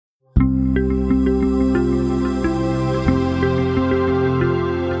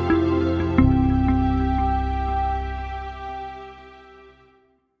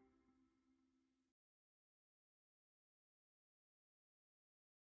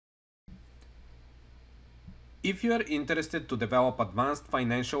If you are interested to develop advanced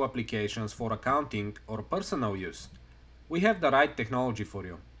financial applications for accounting or personal use, we have the right technology for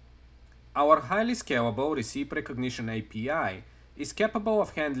you. Our highly scalable receipt recognition API is capable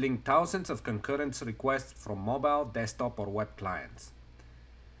of handling thousands of concurrent requests from mobile, desktop, or web clients.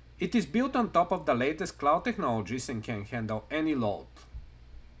 It is built on top of the latest cloud technologies and can handle any load.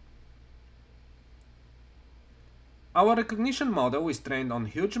 Our recognition model is trained on a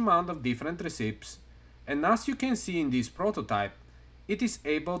huge amount of different receipts, and as you can see in this prototype, it is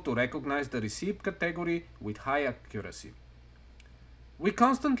able to recognize the receipt category with high accuracy. We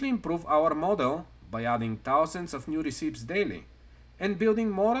constantly improve our model by adding thousands of new receipts daily and building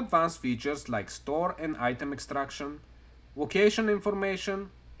more advanced features like store and item extraction, location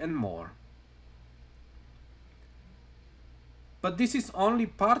information, and more. But this is only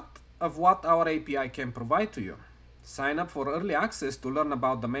part of what our API can provide to you. Sign up for early access to learn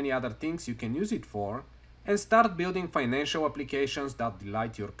about the many other things you can use it for and start building financial applications that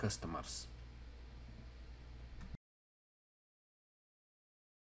delight your customers.